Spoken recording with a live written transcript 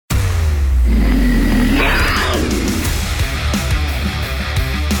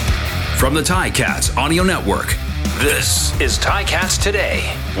From the Ticats Audio Network, this is Ticats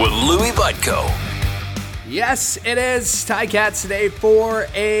Today with Louis Butko. Yes, it is Ticats Today for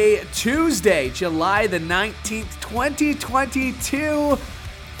a Tuesday, July the 19th, 2022.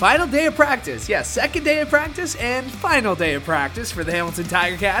 Final day of practice. Yes, second day of practice and final day of practice for the Hamilton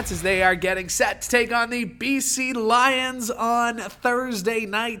Tiger Cats as they are getting set to take on the BC Lions on Thursday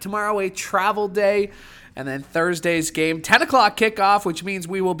night. Tomorrow, a travel day. And then Thursday's game, 10 o'clock kickoff, which means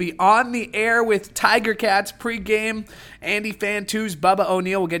we will be on the air with Tiger Cats pregame. Andy Fantus, Bubba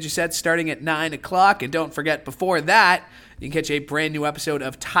O'Neill will get you set starting at 9 o'clock. And don't forget, before that, you can catch a brand new episode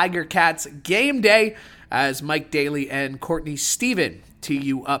of Tiger Cats Game Day as Mike Daly and Courtney Stephen tee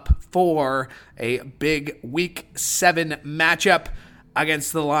you up for a big Week 7 matchup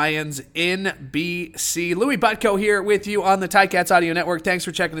against the Lions in BC. Louis Butko here with you on the Ticats Audio Network. Thanks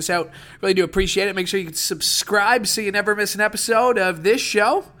for checking us out. Really do appreciate it. Make sure you can subscribe so you never miss an episode of this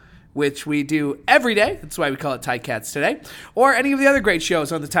show, which we do every day. That's why we call it Ticats Today. Or any of the other great shows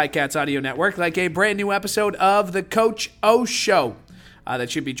on the Ticats Audio Network, like a brand new episode of The Coach O Show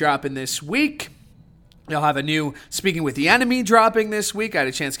that should be dropping this week. You'll have a new Speaking with the Enemy dropping this week. I had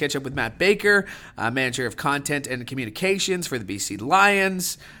a chance to catch up with Matt Baker, manager of content and communications for the BC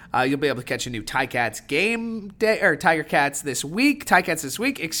Lions. You'll be able to catch a new Ticats Game Day, or Tiger Cats this week, Ticats this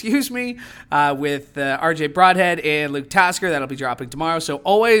week, excuse me, with RJ Broadhead and Luke Tasker. That'll be dropping tomorrow. So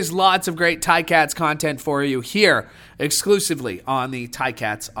always lots of great Ticats content for you here exclusively on the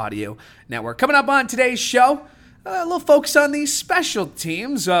Ticats Audio Network. Coming up on today's show, a little focus on the special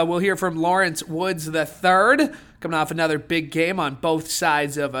teams. We'll hear from Lawrence Woods III, coming off another big game on both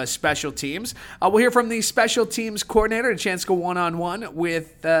sides of special teams. We'll hear from the special teams coordinator, a chance to go one-on-one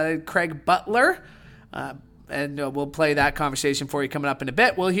with Craig Butler. And we'll play that conversation for you coming up in a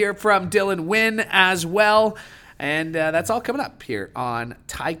bit. We'll hear from Dylan Wynn as well. And that's all coming up here on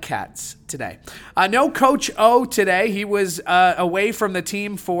Ticats Today. No Coach O today. He was away from the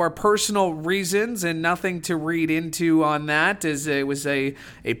team for personal reasons, and nothing to read into on that, as it was a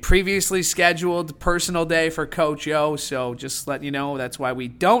previously scheduled personal day for Coach O. So just letting you know, that's why we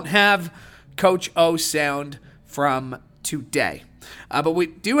don't have Coach O sound from today. But we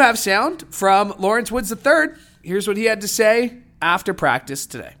do have sound from Lawrence Woods III. Here's what he had to say after practice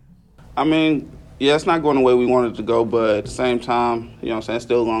today. Yeah, it's not going the way we wanted it to go, but at the same time, you know what I'm saying,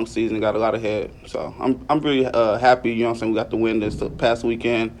 still a long season, got a lot ahead. So I'm really happy, you know what I'm saying, we got the win this past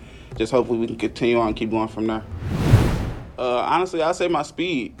weekend. Just hopefully we can continue on and keep going from there. Honestly, I'd say my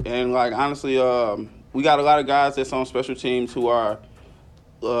speed. And, we got a lot of guys that's on special teams who are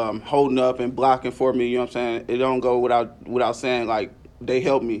holding up and blocking for me, you know what I'm saying. It don't go without saying, they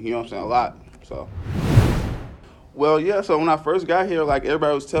help me, you know what I'm saying, a lot. So, well, yeah, so when I first got here,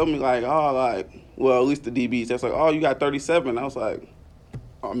 everybody was telling me, at least the DBs, that's you got 37. I was like,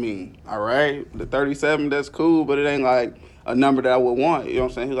 all right, the 37, that's cool, but it ain't a number that I would want, you know what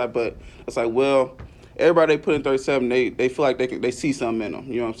I'm saying? He's like, but it's everybody they put in 37, they feel like they see something in them,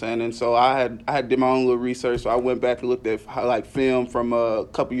 you know what I'm saying? And so I did my own little research, so I went back and looked at film from a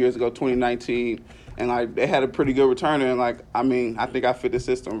couple years ago, 2019, and they had a pretty good returner, and I think I fit the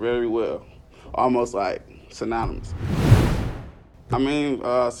system very well, almost synonymous.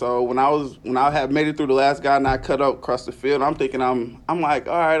 So when I had made it through the last guy and I cut up across the field, I'm thinking all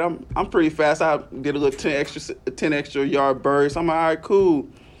right, I'm pretty fast. I did a little 10 extra yard burst. I'm all right, cool.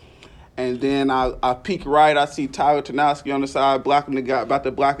 And then I peek right, I see Tyler Tarnowski on the side blocking the guy, about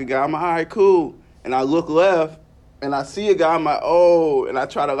to block a guy. I'm all right, cool. And I look left and I see a guy. I'm and I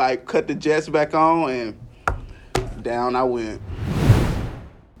try to cut the jets back on and down I went.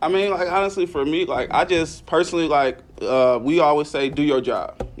 Honestly, for me, I just personally, we always say, do your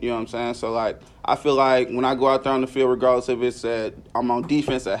job. You know what I'm saying? So, I feel when I go out there on the field, regardless if it's I'm on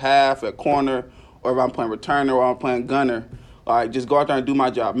defense at half, at corner, or if I'm playing returner or I'm playing gunner, just go out there and do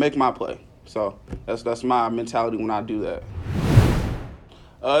my job, make my play. So, that's my mentality when I do that.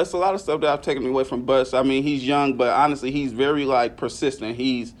 It's a lot of stuff that I've taken away from Butts. He's young, but honestly, he's very, persistent. I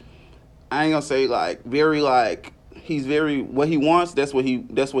ain't gonna say, he's very what he wants. That's what he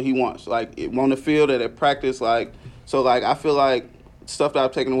wants. On the field and at practice, I feel stuff that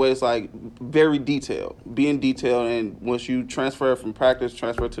I've taken away is very detailed, being detailed, and once you transfer from practice,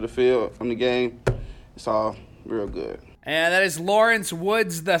 transfer to the field from the game, it's all real good. And that is Lawrence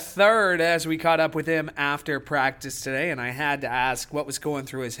Woods III as we caught up with him after practice today, and I had to ask what was going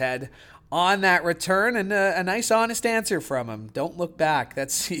through his head on that return, and a nice, honest answer from him. Don't look back.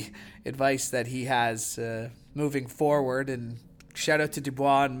 That's the advice that he has moving forward, and shout out to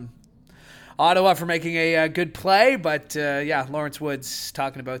Dubois and Ottawa for making a good play. But, Lawrence Woods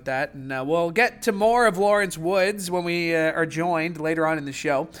talking about that. And we'll get to more of Lawrence Woods when we are joined later on in the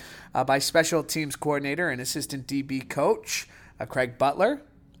show by special teams coordinator and assistant DB coach Craig Butler.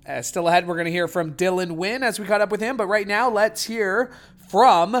 Still ahead, we're going to hear from Dylan Wynn as we caught up with him. But right now, let's hear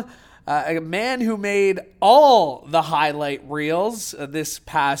from a man who made all the highlight reels this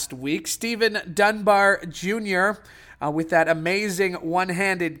past week, Stephen Dunbar Jr., with that amazing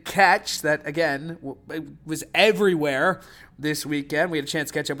one-handed catch that, again, was everywhere this weekend. We had a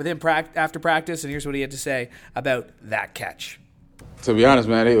chance to catch up with him after practice, and here's what he had to say about that catch. To be honest,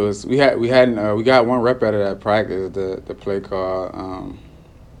 man, we got one rep out of that practice, the play call.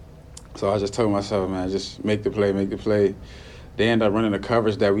 So I just told myself, man, just make the play. They ended up running a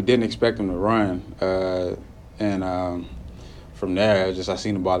coverage that we didn't expect them to run. From there, I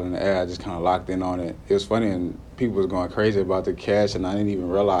seen the ball in the air. I just kind of locked in on it. It was funny, and people was going crazy about the catch, and I didn't even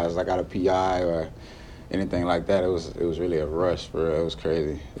realize I got a PI or anything like that. It was really a rush, for real. It was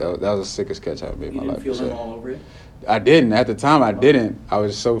crazy. That was the sickest catch I've made in my life. You didn't feel them all over it? I didn't. At the time, I didn't. I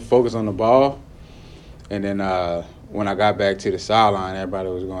was so focused on the ball. And then when I got back to the sideline, everybody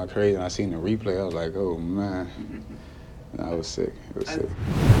was going crazy, and I seen the replay. I was like, oh, man. I was sick. It was sick.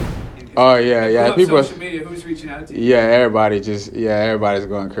 Oh, yeah. People, social media, who's reaching out to you? Yeah, everybody's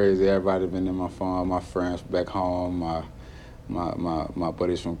going crazy. Everybody's been in my phone, my friends back home, my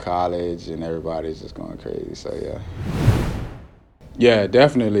buddies from college, and everybody's just going crazy. So, yeah. Yeah,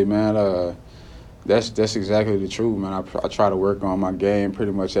 definitely, man. That's exactly the truth, man. I try to work on my game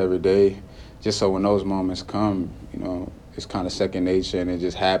pretty much every day, just so when those moments come, it's kind of second nature and it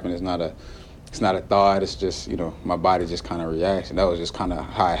just happens. It's not a thought. It's just, my body just kind of reacts, and that was just kind of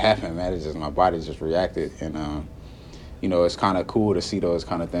how it happened, man. It's just my body just reacted, and it's kind of cool to see those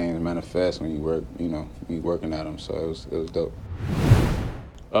kind of things manifest when you work, when you're working at them. So it was dope.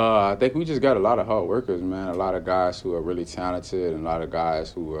 I think we just got a lot of hard workers, man. A lot of guys who are really talented, and a lot of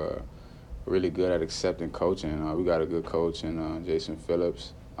guys who are really good at accepting coaching. We got a good coach in Jason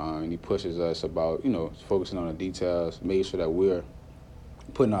Phillips, and he pushes us about, focusing on the details, making sure that we're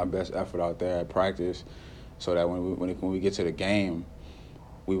putting our best effort out there at practice, so that when we get to the game,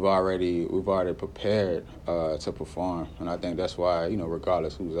 we've already prepared to perform. And I think that's why,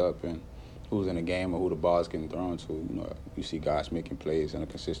 regardless who's up and who's in the game or who the ball is getting thrown to, you see guys making plays in a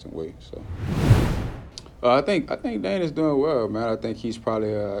consistent way. So I think Dane is doing well, man. I think he's probably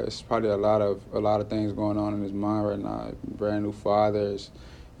it's probably a lot of things going on in his mind right now. Brand new father,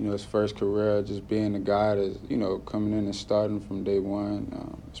 his first career, just being the guy that's, coming in and starting from day one.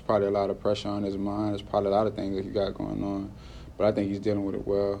 There's probably a lot of pressure on his mind. There's probably a lot of things that he got going on. But I think he's dealing with it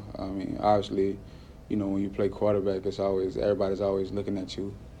well. I mean, obviously, when you play quarterback, everybody's always looking at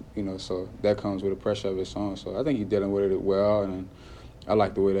you, so that comes with the pressure of its own. So I think he's dealing with it well, and I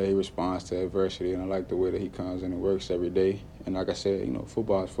like the way that he responds to adversity, and I like the way that he comes in and works every day. And like I said,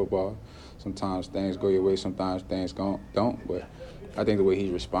 football is football. Sometimes things go your way, sometimes things don't, but I think the way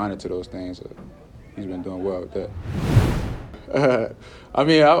he's responded to those things, he's been doing well with that.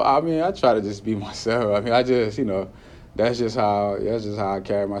 I try to just be myself. I mean, I just, that's just how I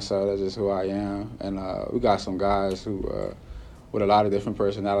carry myself. That's just who I am. And we got some guys who, with a lot of different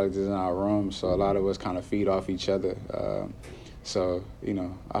personalities in our room, so a lot of us kind of feed off each other. So,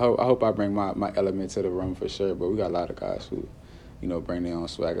 I hope I bring my element to the room for sure. But we got a lot of guys who, bring their own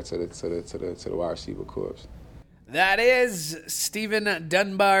swagger to the wide receiver corps. That is Stephen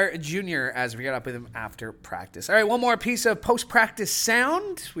Dunbar Jr. as we got up with him after practice. All right, one more piece of post-practice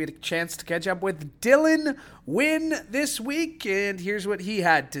sound. We had a chance to catch up with Dylan Wynn this week, and here's what he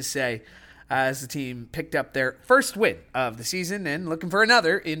had to say as the team picked up their first win of the season and looking for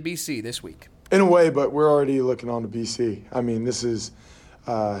another in BC this week. In a way, but we're already looking on to BC. I mean, this is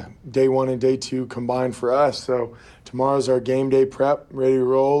day one and day two combined for us, so tomorrow's our game day prep, ready to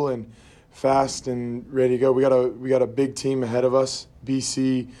roll, and fast and ready to go. We got a big team ahead of us.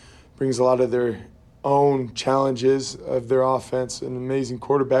 BC brings a lot of their own challenges of their offense, an amazing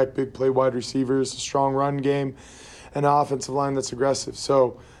quarterback, big play wide receivers, a strong run game, and an offensive line that's aggressive.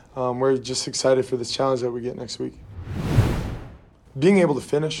 So we're just excited for this challenge that we get next week. Being able to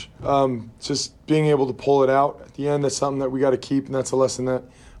finish, just being able to pull it out at the end, that's something that we got to keep, and that's a lesson that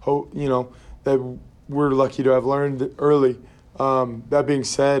that we're lucky to have learned early. That being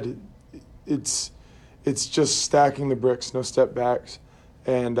said, it's just stacking the bricks, no step backs,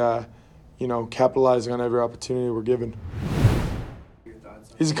 and capitalizing on every opportunity we're given.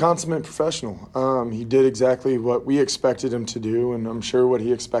 He's a consummate professional. He did exactly what we expected him to do, and I'm sure what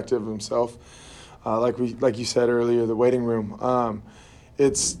he expected of himself. Like you said earlier, the waiting room.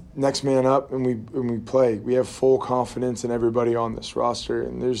 it's next man up, and we play. We have full confidence in everybody on this roster,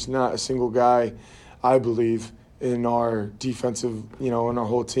 and there's not a single guy, I believe, in our defensive, in our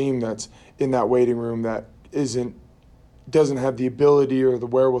whole team that's in that waiting room that doesn't have the ability or the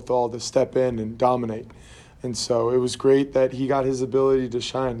wherewithal to step in and dominate. And so it was great that he got his ability to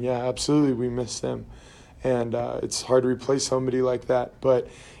shine. Yeah, absolutely, we missed him. And it's hard to replace somebody like that. But,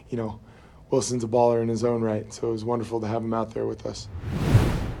 Wilson's a baller in his own right, so it was wonderful to have him out there with us.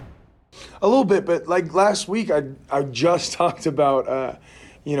 A little bit, but like last week, I just talked about,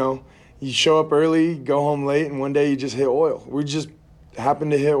 you show up early, go home late, and one day you just hit oil. We just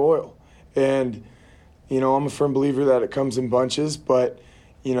happened to hit oil. And, I'm a firm believer that it comes in bunches, but,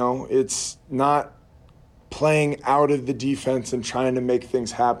 it's not playing out of the defense and trying to make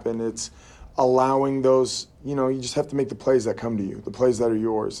things happen. It's allowing those, you just have to make the plays that come to you, the plays that are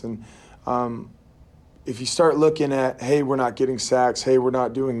yours. And if you start looking at, hey, we're not getting sacks, hey, we're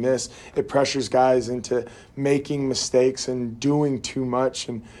not doing this, it pressures guys into making mistakes and doing too much.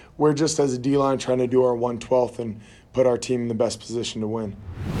 And we're just, as a D-line, trying to do our 1/12 and put our team in the best position to win.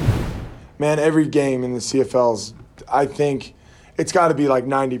 Man, every game in the CFLs, I think it's got to be like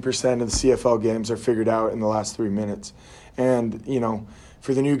 90% of the CFL games are figured out in the last 3 minutes. And,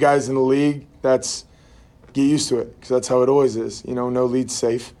 for the new guys in the league, get used to it, because that's how it always is. No lead's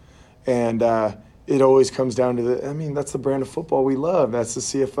safe. And it always comes down to that's the brand of football we love. That's the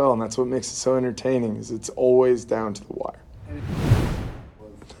CFL, and that's what makes it so entertaining, is it's always down to the wire.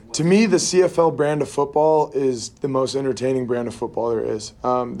 To me, the CFL brand of football is the most entertaining brand of football there is.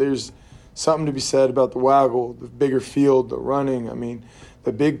 There's something to be said about the waggle, the bigger field, the running.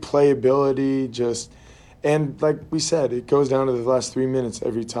 The big playability, and like we said, it goes down to the last 3 minutes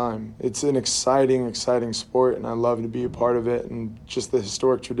every time. It's an exciting sport, and I love to be a part of it, and just the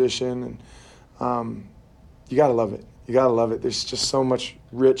historic tradition. And you got to love it. You got to love it. There's just so much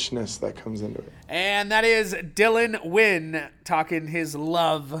richness that comes into it. And that is Dylan Wynn talking his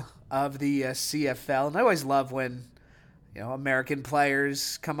love of the CFL. And I always love when, American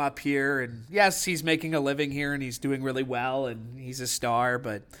players come up here. And yes, he's making a living here and he's doing really well and he's a star.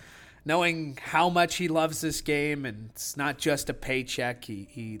 But knowing how much he loves this game, and it's not just a paycheck,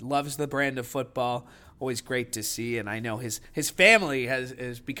 he loves the brand of football. Always great to see, and I know his family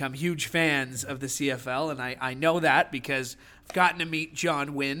has become huge fans of the CFL, and I know that because I've gotten to meet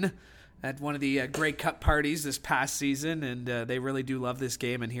John Wynn at one of the Grey Cup parties this past season, and they really do love this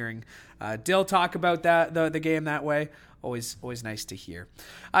game, and hearing Dill talk about the game that way, always nice to hear.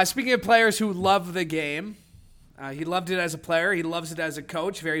 Speaking of players who love the game, he loved it as a player. He loves it as a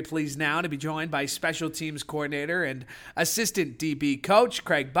coach. Very pleased now to be joined by special teams coordinator and assistant DB coach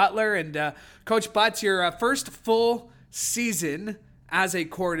Craig Butler. And Coach Butts, your first full season as a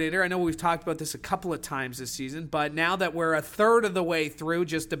coordinator. I know we've talked about this a couple of times this season, but now that we're a third of the way through,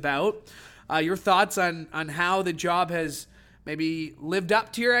 just about, your thoughts on how the job has maybe lived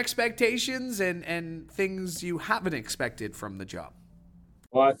up to your expectations and things you haven't expected from the job.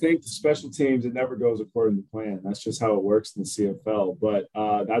 Well, I think the special teams, it never goes according to plan. That's just how it works in the CFL. But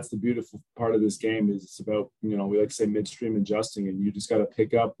that's the beautiful part of this game, is it's about, we like to say midstream adjusting, and you just got to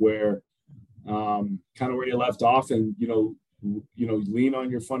pick up where kind of where you left off, and, lean on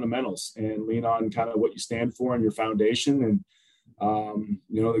your fundamentals and lean on kind of what you stand for and your foundation. And,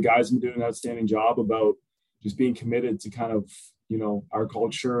 the guys have been doing an outstanding job about just being committed to kind of, our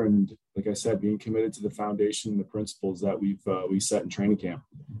culture, and like I said, being committed to the foundation and the principles that we set in training camp.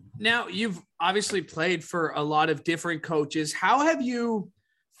 Now, you've obviously played for a lot of different coaches. How have you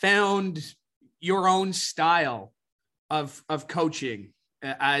found your own style of coaching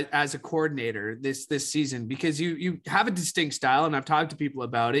as a coordinator this season? Because you have a distinct style, and I've talked to people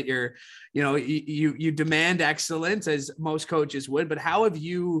about it. You demand excellence, as most coaches would, but how have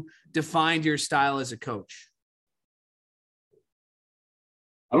you defined your style as a coach?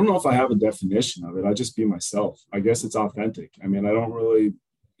 I don't know if I have a definition of it. I just be myself. I guess it's authentic. I don't really,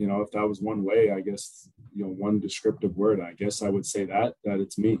 if that was one way, I guess, one descriptive word, I guess I would say that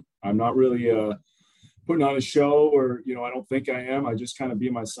it's me. I'm not really putting on a show, or, I don't think I am. I just kind of be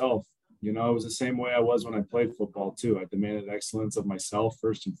myself. It was the same way I was when I played football too. I demanded excellence of myself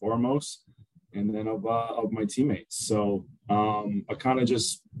first and foremost, and then of my teammates. So I kind of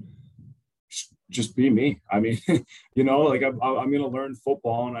just be me. I'm going to learn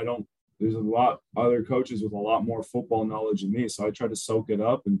football, and there's a lot other coaches with a lot more football knowledge than me. So I try to soak it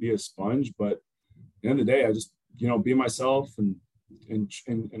up and be a sponge, but at the end of the day, I just, be myself, and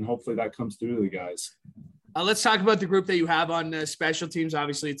hopefully that comes through to the guys. Let's talk about the group that you have on special teams.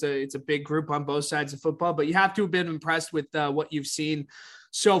 Obviously it's a big group on both sides of football, but you have to have been impressed with what you've seen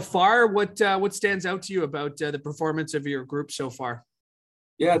so far. What stands out to you about the performance of your group so far?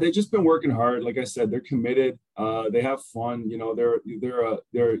 Yeah, they've just been working hard. Like I said, they're committed. They have fun. You know,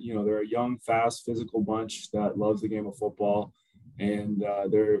 they're a young, fast, physical bunch that loves the game of football, and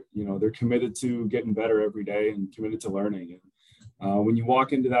they're committed to getting better every day and committed to learning. And when you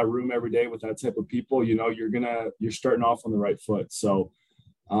walk into that room every day with that type of people, you know you're starting off on the right foot. So,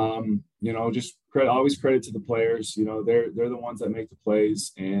 just always credit to the players. You know, they're the ones that make the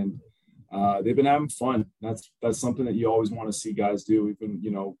plays, and they've been having fun. That's something that you always want to see guys do. Even,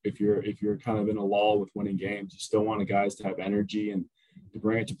 you know, if you're kind of in a lull with winning games, you still want the guys to have energy and to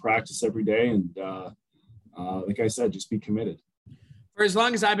bring it to practice every day. And like I said, just be committed. For as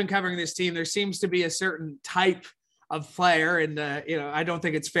long as I've been covering this team, there seems to be a certain type of player. And, I don't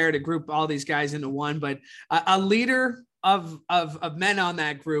think it's fair to group all these guys into one, but a leader of men on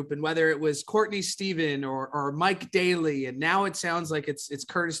that group, and whether it was Courtney Stephen or Mike Daly, and now it sounds like it's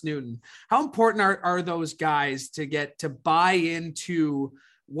Curtis Newton. How important are those guys to get to buy into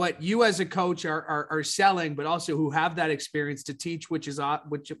what you as a coach are selling, but also who have that experience to teach, what is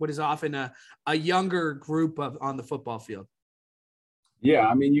often a younger group on the football field? Yeah,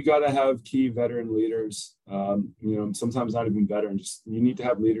 I mean, you got to have key veteran leaders. Sometimes not even veteran. Just you need to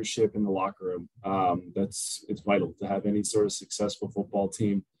have leadership in the locker room. It's vital to have any sort of successful football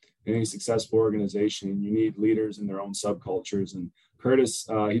team, any successful organization. You need leaders in their own subcultures. And Curtis,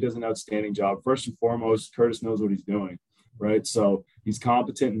 he does an outstanding job. First and foremost, Curtis knows what he's doing, right? So he's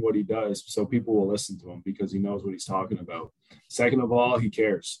competent in what he does. So people will listen to him because he knows what he's talking about. Second of all, he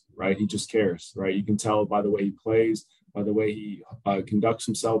cares, right? He just cares, right? You can tell by the way he plays, by the way he conducts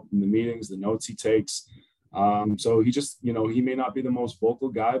himself in the meetings, the notes he takes. So he just, he may not be the most vocal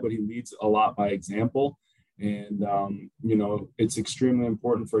guy, but he leads a lot by example. And, it's extremely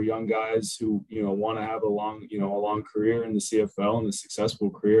important for young guys who, want to have a long career in the CFL and a successful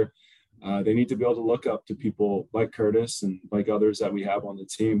career. They need to be able to look up to people like Curtis and like others that we have on the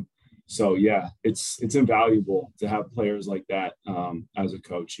team. So, yeah, it's invaluable to have players like that as a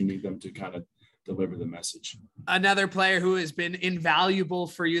coach. You need them to kind of deliver the message. Another player who has been invaluable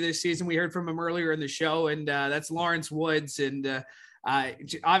for you this season, we heard from him earlier in the show, and that's Lawrence Woods. And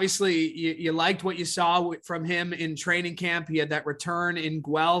obviously you liked what you saw from him in training camp. He had that return in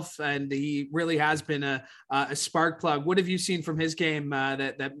Guelph, and he really has been a spark plug. What have you seen from his game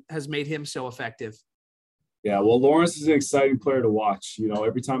that has made him so effective? Yeah, well, Lawrence is an exciting player to watch.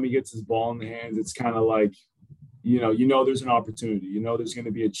 Every time he gets his ball in the hands, it's kind of like, there's an opportunity, there's going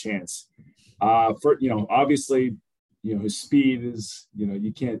to be a chance. Obviously, his speed is,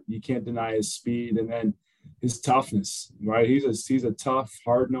 you can't deny his speed, and then his toughness, right? He's a tough,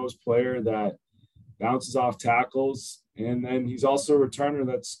 hard-nosed player that bounces off tackles, and then he's also a returner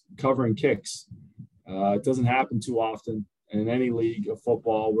that's covering kicks. It doesn't happen too often in any league of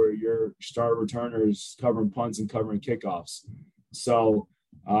football where your star returner is covering punts and covering kickoffs. So,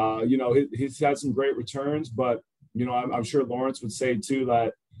 he's had some great returns, but, I'm sure Lawrence would say too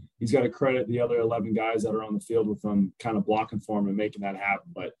that he's got to credit the other 11 guys that are on the field with him kind of blocking for him and making that happen.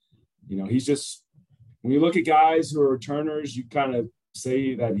 But, he's just, when you look at guys who are returners, you kind of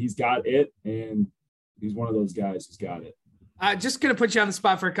say that he's got it, and he's one of those guys who's got it. Just going to put you on the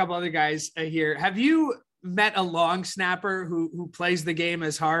spot for a couple other guys here. Have you met a long snapper who plays the game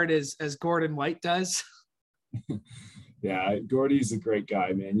as hard as Gordon White does? Yeah, Gordy's a great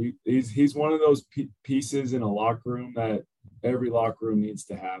guy, man. He's one of those pieces in a locker room that every locker room needs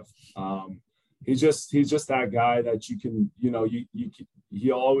to have. He's just that guy that you can,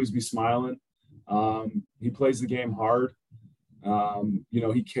 he'll always be smiling. He plays the game hard.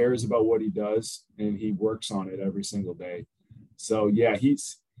 He cares about what he does, and he works on it every single day. So yeah,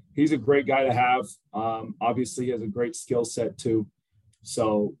 he's a great guy to have. Obviously he has a great skill set too.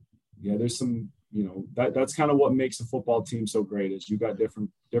 So yeah, there's some, that's kind of what makes a football team so great, is you got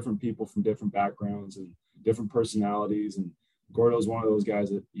different people from different backgrounds and different personalities, and Gordo's one of those guys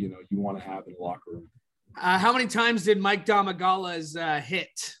that, you want to have in the locker room. How many times did Mike Domagala's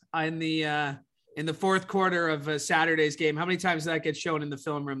hit in the fourth quarter of Saturday's game? How many times did that get shown in the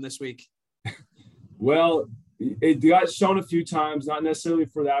film room this week? Well, it got shown a few times, not necessarily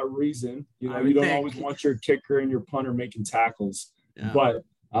for that reason. You don't always want your kicker and your punter making tackles. Yeah. But,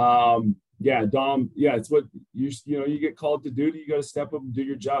 Dom, it's what you get called to do. You got to step up and do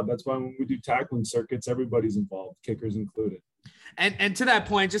your job. That's why when we do tackling circuits, everybody's involved, kickers included. And to that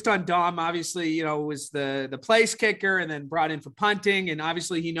point, just on Dom, obviously, was the place kicker and then brought in for punting. And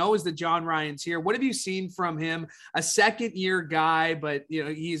obviously he knows that John Ryan's here. What have you seen from him? A second year guy, but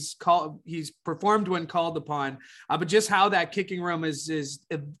he's performed when called upon, but just how that kicking room is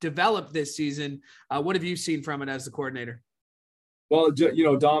developed this season. What have you seen from it as the coordinator? Well, you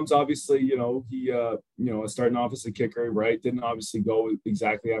know, Dom's obviously, you know, he, you know, starting off as a kicker, right? Didn't obviously go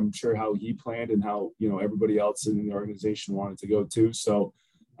exactly, I'm sure, how he planned and how, you know, everybody else in the organization wanted to go too. So,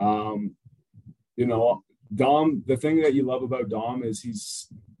 you know, Dom, the thing that you love about Dom is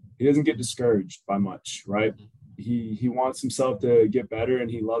he doesn't get discouraged by much, right? He wants himself to get better, and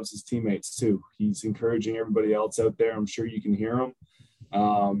he loves his teammates too. He's encouraging everybody else out there. I'm sure you can hear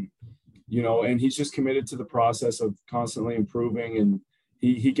him. You know, and he's just committed to the process of constantly improving, and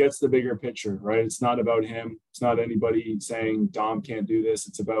he gets the bigger picture, right? It's not about him. It's not anybody saying Dom can't do this.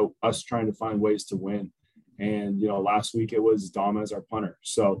 It's about us trying to find ways to win. And, you know, last week it was Dom as our punter.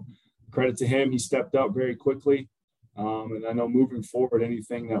 So credit to him. He stepped up very quickly. And I know moving forward,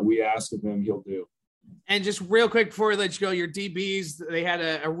 anything that we ask of him, he'll do. And just real quick before we let you go, your DBs, they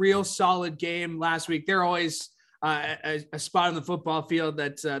had a real solid game last week. They're always a spot on the football field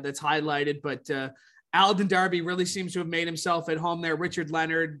that's highlighted, but Alden Darby really seems to have made himself at home there. Richard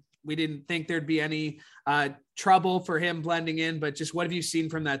Leonard, we didn't think there'd be any trouble for him blending in, but just what have you seen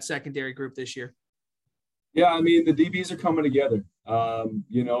from that secondary group this year? Yeah, I mean, the DBs are coming together.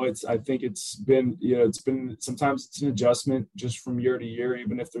 You know, I think it's been sometimes it's an adjustment just from year to year,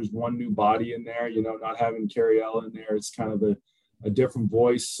 even if there's one new body in there, you know, not having Carriella in there, it's kind of a different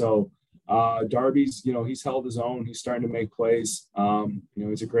voice. So Darby's, you know, he's held his own. He's starting to make plays. You know,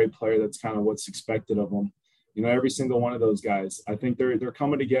 he's a great player. That's kind of what's expected of him. You know, every single one of those guys, I think they're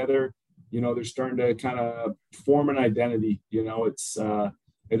coming together. You know, they're starting to kind of form an identity. You know,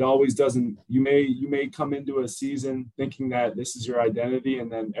 it always doesn't. You may come into a season thinking that this is your identity, and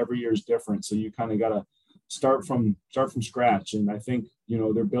then every year is different. So you kind of got to start from scratch. And I think, you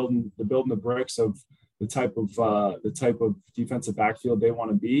know, they're building the bricks of the type of defensive backfield they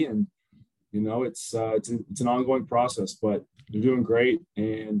want to be. And you know, it's an ongoing process, but they're doing great.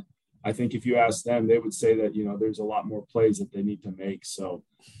 And I think if you ask them, they would say that, you know, there's a lot more plays that they need to make. So,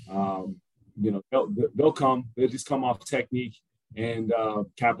 you know, they'll come. They just come off technique and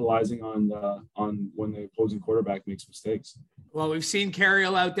capitalizing on when the opposing quarterback makes mistakes. Well, we've seen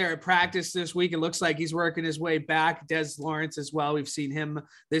Carriel out there at practice this week. It looks like he's working his way back. Des Lawrence as well. We've seen him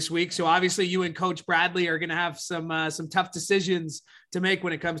this week. So obviously you and Coach Bradley are going to have some tough decisions to make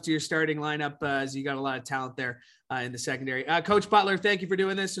when it comes to your starting lineup, as you got a lot of talent there in the secondary. Coach Butler, thank you for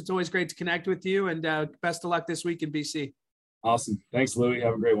doing this. It's always great to connect with you, and best of luck this week in BC. Awesome. Thanks, Louie.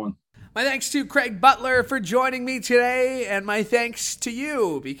 Have a great one. My thanks to Craig Butler for joining me today, and my thanks to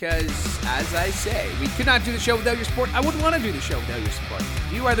you, because, as I say, we could not do the show without your support. I wouldn't want to do the show without your support.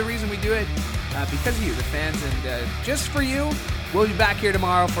 You are the reason we do it, because of you, the fans, and just for you, we'll be back here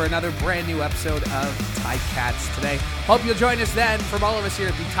tomorrow for another brand new episode of Ticats Today. Hope you'll join us then. From all of us here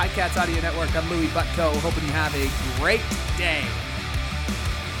at the Ticats Audio Network, I'm Louie Butko, hoping you have a great day.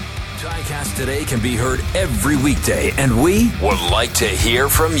 Ticats Today can be heard every weekday, and we would like to hear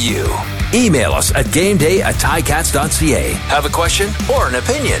from you. Email us at gameday@ticats.ca. Have a question or an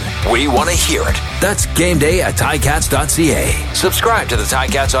opinion? We want to hear it. That's gameday@ticats.ca. Subscribe to the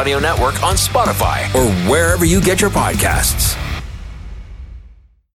Ticats Audio Network on Spotify or wherever you get your podcasts.